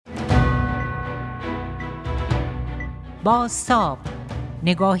بازتاب،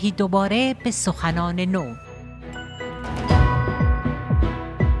 نگاهی دوباره به سخنان نو.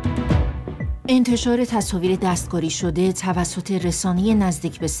 انتشار تصاویر دستکاری شده توسط رسانه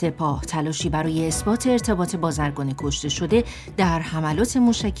نزدیک به سپاه، تلاشی برای اثبات ارتباط بازرگان کشته شده در حملات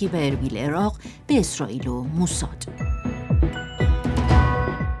موشکی به اربیل عراق به اسرائیل و موساد.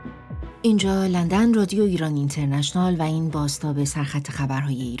 اینجا لندن، رادیو ایران اینترنشنال و این بازتاب سرخط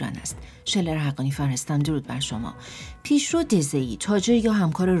خبرهای ایران است. شلر حقانی فرستم، درود بر شما. پیشرو دزه‌ای، تاجر یا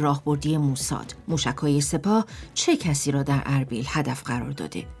همکار راهبردی موساد، موشک‌های سپاه چه کسی را در اربیل هدف قرار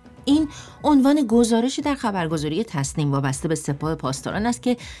داده؟ این عنوان گزارشی در خبرگزاری تسنیم وابسته به سپاه پاسداران است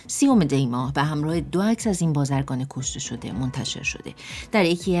که 30 دی ماه به همراه 2 عکس از این بازرگان کشته شده منتشر شده. در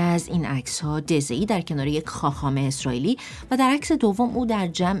یکی از این عکس‌ها دزه‌ای در کنار یک خاخام اسرائیلی و در عکس دوم او در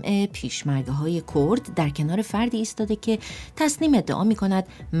جمع پیشمرگه‌های کرد در کنار فردی ایستاده که تسنیم ادعا می‌کند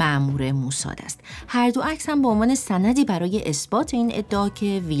مأمور موساد است. هر دو عکس هم به عنوان سندی برای اثبات این ادعا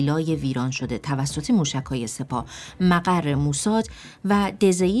که ویلای ویران شده توسط موشک‌های سپاه مقر موساد و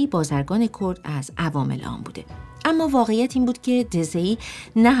دزه‌ای بازرگان کرد از عوامل آن بوده. اما واقعیت این بود که دزه‌ای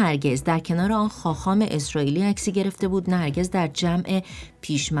نه هرگز در کنار آن خاخام اسرائیلی عکسی گرفته بود، نه هرگز در جمع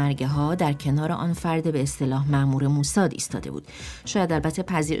پیشمرگه ها در کنار آن فرد به اصطلاح مأمور موساد ایستاده بود. شاید البته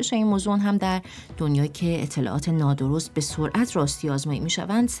پذیرش این موضوع هم در دنیایی که اطلاعات نادرست به سرعت راستی آزمایی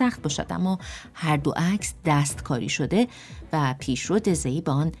میشوند سخت باشد، اما هر دو عکس دستکاری شده و پیشرو دزه‌ای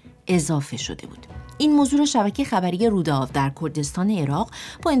به آن اضافه شده بود. این موضوع را شبکه خبری رودآب در کردستان عراق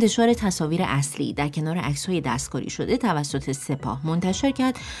با انتشار تصاویر اصلی در کنار عکس‌های دستکاری شده توسط سپاه منتشر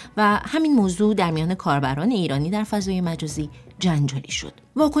کرد و همین موضوع در میان کاربران ایرانی در فضای مجازی جنجالی شد.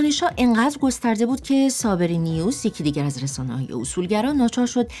 واکنش‌ها انقدر گسترده بود که صابری نیوز، یکی دیگر از رسانه‌های اصولگرا، ناچار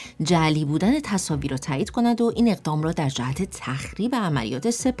شد جعلی بودن تصاویر را تایید کند و این اقدام را در جهت تخریب عملیات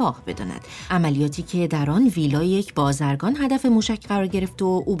سپاه بداند. عملیاتی که در آن ویلای یک بازرگان هدف موشک قرار گرفت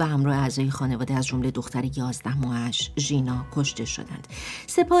و او به همراه اعضای خانواده از جمله دختر 11 ماهش ژینا کشته شدند.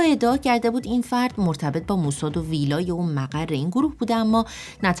 سپاه ادعا کرده بود این فرد مرتبط با موساد و ویلای او مقر این گروه بوده، اما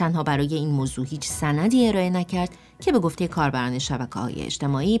نه تنها برای این موضوع هیچ سندی ارائه نکرد که به گفته کاربران شبکه‌های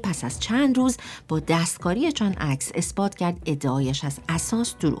اجتماعی پس از چند روز با دستکاری چند عکس اثبات کرد ادعایش از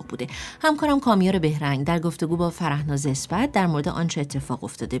اساس دروغ بوده. همکارم کامیار بهرنگ در گفتگو با فرهناز اسپد در مورد آنچه اتفاق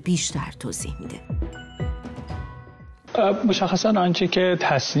افتاده بیشتر توضیح میده. مشخصا آنچه که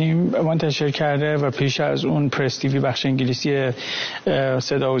تسنیم منتشر کرده و پیش از اون پرس تیوی بخش انگلیسی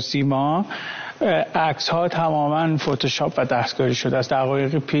صدا و سیما، عکس ها تماما فتوشاپ و دستکاری شده است.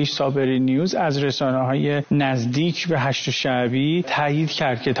 دقایق پیش صابری نیوز از رسانه‌های نزدیک به 8 شعبی تایید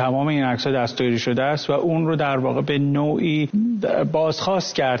کرد که تمام این عکس ها دستکاری شده است و اون رو در واقع به نوعی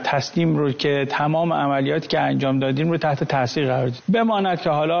بازخواست کرد، تسنیم رو که تمام عملیاتی که انجام دادیم رو تحت تاثیر قرار داد. بماند که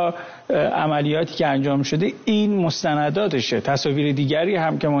حالا عملیاتی که انجام شده این مستنداتشه. تصاویر دیگری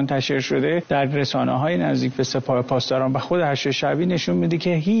هم که منتشر شده در رسانه‌های نزدیک به سپاه پاسداران و خود 8 شعبی نشون میده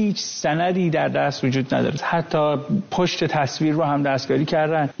که هیچ سندی در دست وجود نداره. حتی پشت تصویر رو هم دستکاری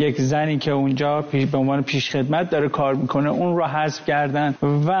کردن. یک زنی که اونجا به عنوان پیشخدمت داره کار میکنه اون رو حذف کردن.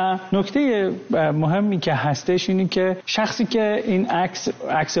 و نکته مهمی که هستش اینه که شخصی که این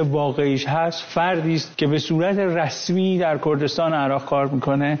عکس واقعیش هست فردی است که به صورت رسمی در کردستان عراق کار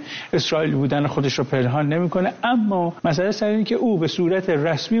میکنه، اسرائیلی بودن خودش رو پنهان نمیکنه، اما مسئله سر اینه که او به صورت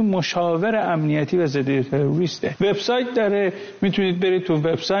رسمی مشاور امنیتی و ضد تروریسته. وبسایت داره، میتونید برید تو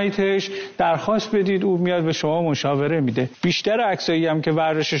وبسایتش درخواست بدید، او میاد به شما مشاوره میده. بیشتر عکسایی هم که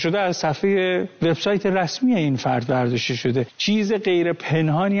برداشته شده از صفحه وبسایت رسمی این فرد برداشته شده، چیز غیر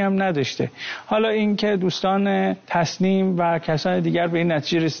پنهانی هم نداشته. حالا این که دوستان تسنیم و کسان دیگر به این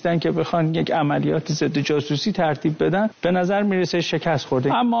نتیجه رسیدن که بخوان یک عملیات ضد جاسوسی ترتیب بدن، به نظر میرسه شکست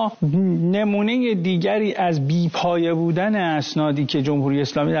خورده. اما نمونه دیگری از بی‌پایه بودن اسنادی که جمهوری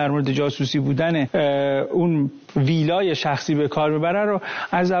اسلامی در مورد جاسوسی بودن اون ویلای شخصی به کار میبره رو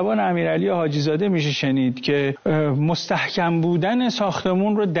از زبان امیرعلی حاجی‌زاده میشه شنید که مستحکم بودن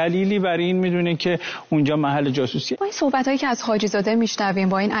ساختمون رو دلیلی برای این میدونه که اونجا محل جاسوسیه. با این صحبتایی که از حاجی‌زاده میشنویم،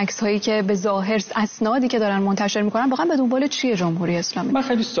 با این عکس‌هایی که به ظاهر اسنادی که دارن منتشر میکنن، واقعا به دنبال چیه جمهوری اسلامی؟ من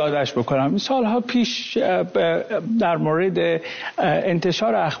خیلی سادهش بکنم. سالها پیش در مورد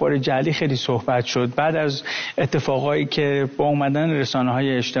انتشار اخبار جعلی خیلی صحبت شد. بعد از اتفاقایی که با اومدن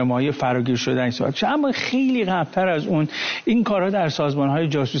رسانه‌های اجتماعی فراگیر شدن صحبت شد. اما خیلی قبل‌تر از اون این کارها در سازمان‌های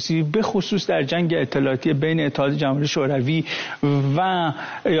جاسوسی به خصوص در جنگ اطلاعاتی بین اتحاد جماهیر شوروی و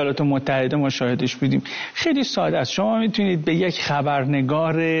ایالات متحده ما شاهدش بودیم. خیلی ساده است. شما میتونید به یک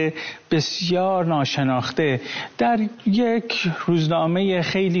خبرنگار بسیار ناشناخته در یک روزنامه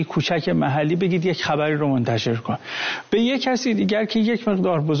خیلی کوچک محلی بگید یک خبری رو منتشر کن، به یک کسی دیگر که یک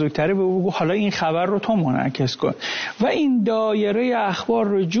مقدار بزرگتره به او بگو حالا این خبر رو تو منعکس کن و این دایره اخبار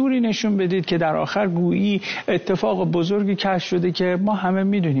رو جوری نشون بدید که در آخر گویی اتفاق بزرگی کشف شده که ما همه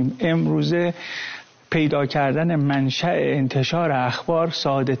میدونیم امروزه پیدا کردن منشأ انتشار اخبار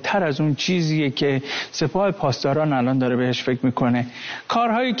ساده تر از اون چیزیه که سپاه پاسداران الان داره بهش فکر میکنه.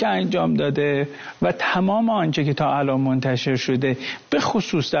 کارهایی که انجام داده و تمام آنچه که تا الان منتشر شده به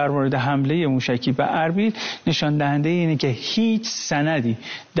خصوص در مورد حمله موشکی به اربیل نشان دهنده اینه که هیچ سندی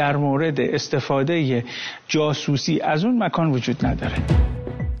در مورد استفاده جاسوسی از اون مکان وجود نداره.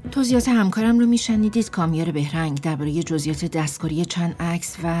 توضیحات همکارم رو میشنیدید. کامیار بهرنگ درباره جزئیات دستکاری چند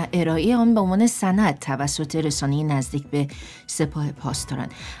عکس و ارائه آن به عنوان سند توسط رسانه نزدیک به سپاه پاسداران.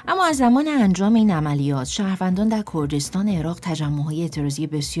 اما از زمان انجام این عملیات شهروندان در کردستان عراق تجمع‌های اعتراضی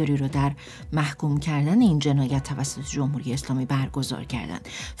بسیاری رو در محکوم کردن این جنایت توسط جمهوری اسلامی برگزار کردند.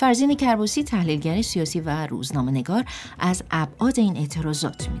 فرزین کربوسی تحلیلگر سیاسی و روزنامه‌نگار از ابعاد این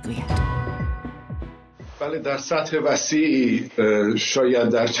اعتراضات میگوید. بله، در سطح وسیعی شاید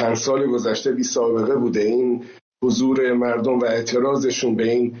در چند سال گذشته بی سابقه بوده این حضور مردم و اعتراضشون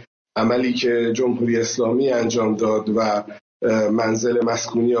به این عملی که جمهوری اسلامی انجام داد و منزل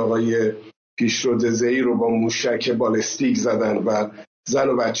مسکونی آقای پیشرو رو با موشک بالستیک زدن و زن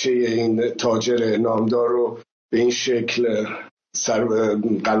و بچه این تاجر نامدار رو به این شکل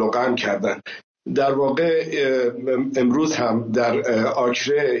قلقم کردن. در واقع امروز هم در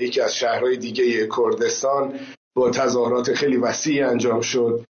آکره یکی از شهرهای دیگه کردستان با تظاهرات خیلی وسیع انجام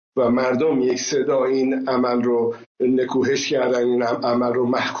شد و مردم یک صدا این عمل رو نکوهش کردن، این عمل رو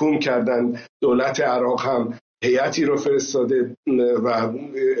محکوم کردن. دولت عراق هم هیئتی رو فرستاده و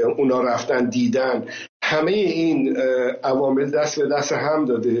اونا رفتن دیدن. همه این عوامل دست به دست هم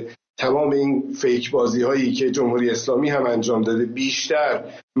داده تمام این فیک بازی هایی که جمهوری اسلامی هم انجام داده بیشتر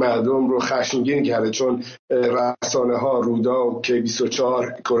مردم رو خشمگین کرده، چون رسانه ها رودا که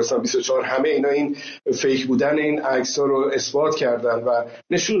 24 کردستان 24 همه اینا این فیک بودن این عکس ها رو اثبات کردن و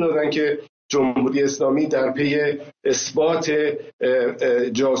نشون دادن که جمهوری اسلامی در پی اثبات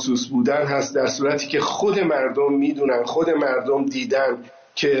جاسوس بودن هست، در صورتی که خود مردم میدونن، خود مردم دیدن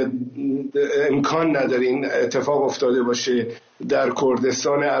که امکان نداره این اتفاق افتاده باشه. در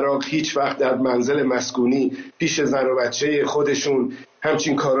کردستان عراق هیچ وقت در منزل مسکونی پیش زن و بچه خودشون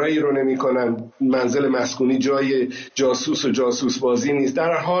همچین کارهایی رو نمی کنن. منزل مسکونی جای جاسوس و جاسوس بازی نیست.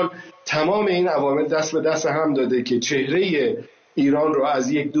 در حال تمام این عوامل دست به دست هم داده که چهره ایران رو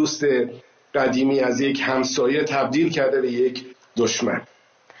از یک دوست قدیمی، از یک همسایه تبدیل کرده به یک دشمن.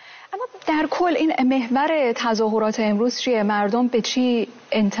 اما در کل این محور تظاهرات امروز چیه؟ مردم به چی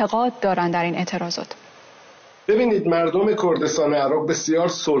انتقاد دارن در این اعتراضات؟ ببینید، مردم کردستان عراق بسیار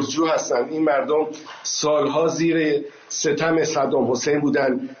صلحجو هستند. این مردم سالها زیر ستم صدام حسین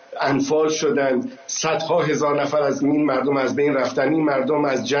بودن، انفال شدند، صدها هزار نفر از این مردم از بین رفتن. این مردم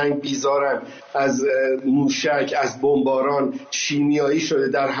از جنگ بیزارن، از موشک، از بمباران شیمیایی شده.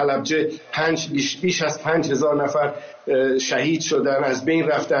 در حلبجه بیش از 5000 نفر شهید شدن، از بین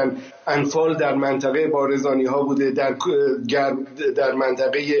رفتن. انفال در منطقه بارزانی ها بوده، در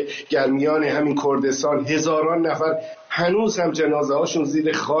منطقه گرمیان همین کردستان هزاران نفر هنوز هم جنازه هاشون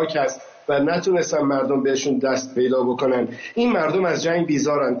زیر خاک هست و نتونستن مردم بهشون دست پیدا بکنن. این مردم از جنگ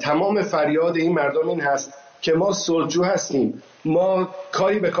بیزارن. تمام فریاد این مردم این هست که ما صلحجو هستیم، ما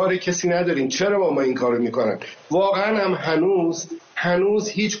کاری به کار کسی نداریم، چرا با ما این کارو میکنن؟ واقعا هم هنوز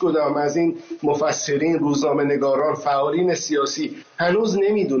هیچ کدام از این مفسرین، روزنامه‌نگاران، فعالین سیاسی هنوز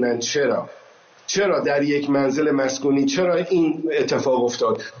نمیدونن چرا در یک منزل مسکونی چرا این اتفاق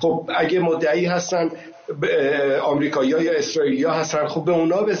افتاد. خب اگه مدعی هستن آمریکایی‌ها یا اسرائیلی‌ها هستن، خب به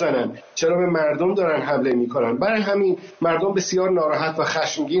اونا بزنن، چرا به مردم دارن حمله میکنن؟ برای همین مردم بسیار ناراحت و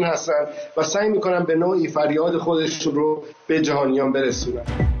خشمگین هستن و سعی میکنن به نوعی فریاد خودشون رو به جهانیان برسونن.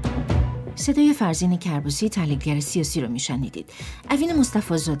 صدای فرزین کربوسی تحلیلگر سیاسی رو میشنیدید. اوین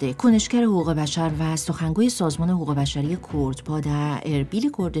مصطفی‌زاده، کنشگر حقوق بشر و سخنگوی سازمان حقوق بشری کردپا در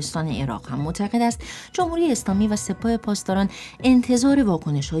اربیل کردستان عراق هم معتقد است جمهوری اسلامی و سپاه پاسداران انتظار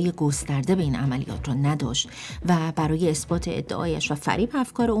واکنش‌های گسترده به این عملیات را نداشت و برای اثبات ادعایش و فریب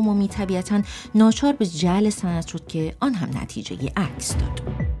افکار عمومی طبیعتاً ناچار به جعل سند شد که آن هم نتیجه عکس داد.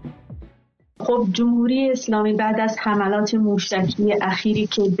 خب جمهوری اسلامی بعد از حملات موشکی اخیری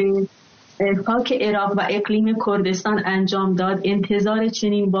که به خاک عراق و اقلیم کردستان انجام داد، انتظار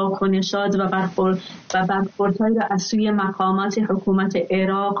چنین واکنشات و برخوردهایی را از سوی مقامات حکومت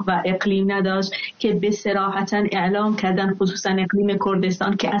عراق و اقلیم نداشت که به صراحتاً اعلام کردن، خصوصاً اقلیم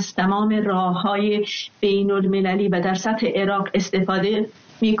کردستان، که از تمام راه‌های بین‌المللی و در سطح عراق استفاده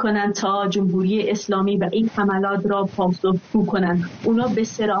میکنن تا جمهوری اسلامی و این حملات را پاسخگو کنن. اونا به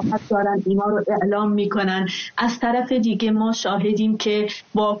صراحت دارن اینا رو اعلام میکنن. از طرف دیگه ما شاهدیم که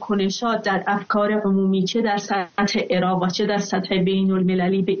واکنشات در افکار عمومی چه در سطح عراق و چه در سطح بین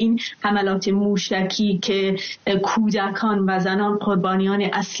المللی به این حملات موشکی که کودکان و زنان قربانیان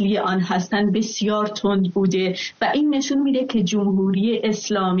اصلی آن هستند بسیار تند بوده و این نشون میده که جمهوری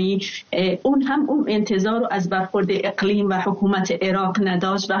اسلامی اون انتظار رو از برخورد اقلیم و حکومت عراق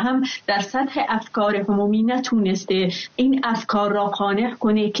نداشت و هم در سطح افکار عمومی نتونسته این افکار را قانع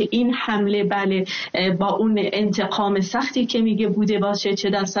کنه که این حمله بله با اون انتقام سختی که میگه بوده باشه، چه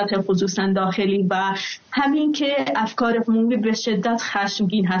در سطح خصوصا داخلی و همین که افکار عمومی به شدت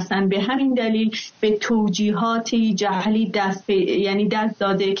خشمگین هستن. به همین دلیل به توجیهاتی جعلی دست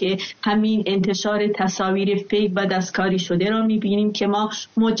داده که همین انتشار تصاویر فیک و دستکاری شده را میبینیم که ما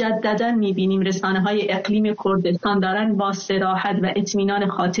مجددا میبینیم رسانه‌های اقلیم کردستان دارن با صراحت و اطمینان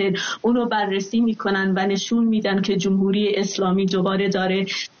خاطر اونو بررسی میکنن و نشون میدن که جمهوری اسلامی دوباره داره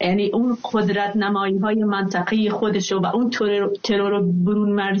اون قدرت نمایی‌های منطقی خودشو و اون ترور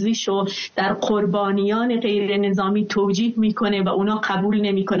برون مرزیشو در قربانیان غیر نظامی توجیه میکنه و اونا قبول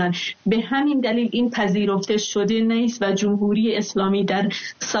نمیکنن. به همین دلیل این پذیرفته شده نیست و جمهوری اسلامی در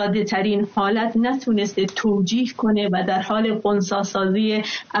ساده ترین حالت نتونسته توجیه کنه و در حال قنصاسازی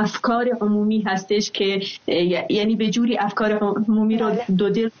افکار عمومی هستش که یعنی به جوری افکار عمومی رو دو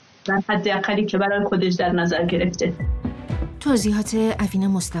دل در حد اقلی که برای خودش در نظر گرفته. توضیحات عفین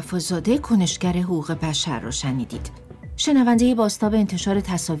مصطفی زاده، کنشگر حقوق بشر را شنیدید. شنونده بازتاب انتشار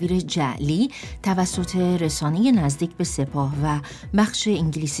تصاویر جعلی توسط رسانه نزدیک به سپاه و بخش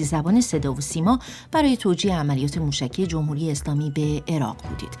انگلیسی زبان صدا و سیما برای توجیه عملیات موشکی جمهوری اسلامی به عراق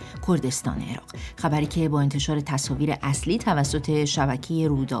بودید، کردستان عراق. خبری که با انتشار تصاویر اصلی توسط شبکه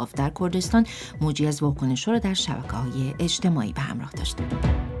روداو در کردستان موجی از واکنش‌ها را در شبکه‌های اجتماعی به همراه داشت.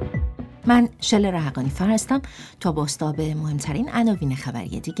 من شلر حقانی هستم. تا بازتاب مهمترین عناوین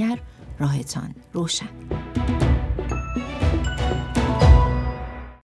خبری دیگر، راهتان روشن.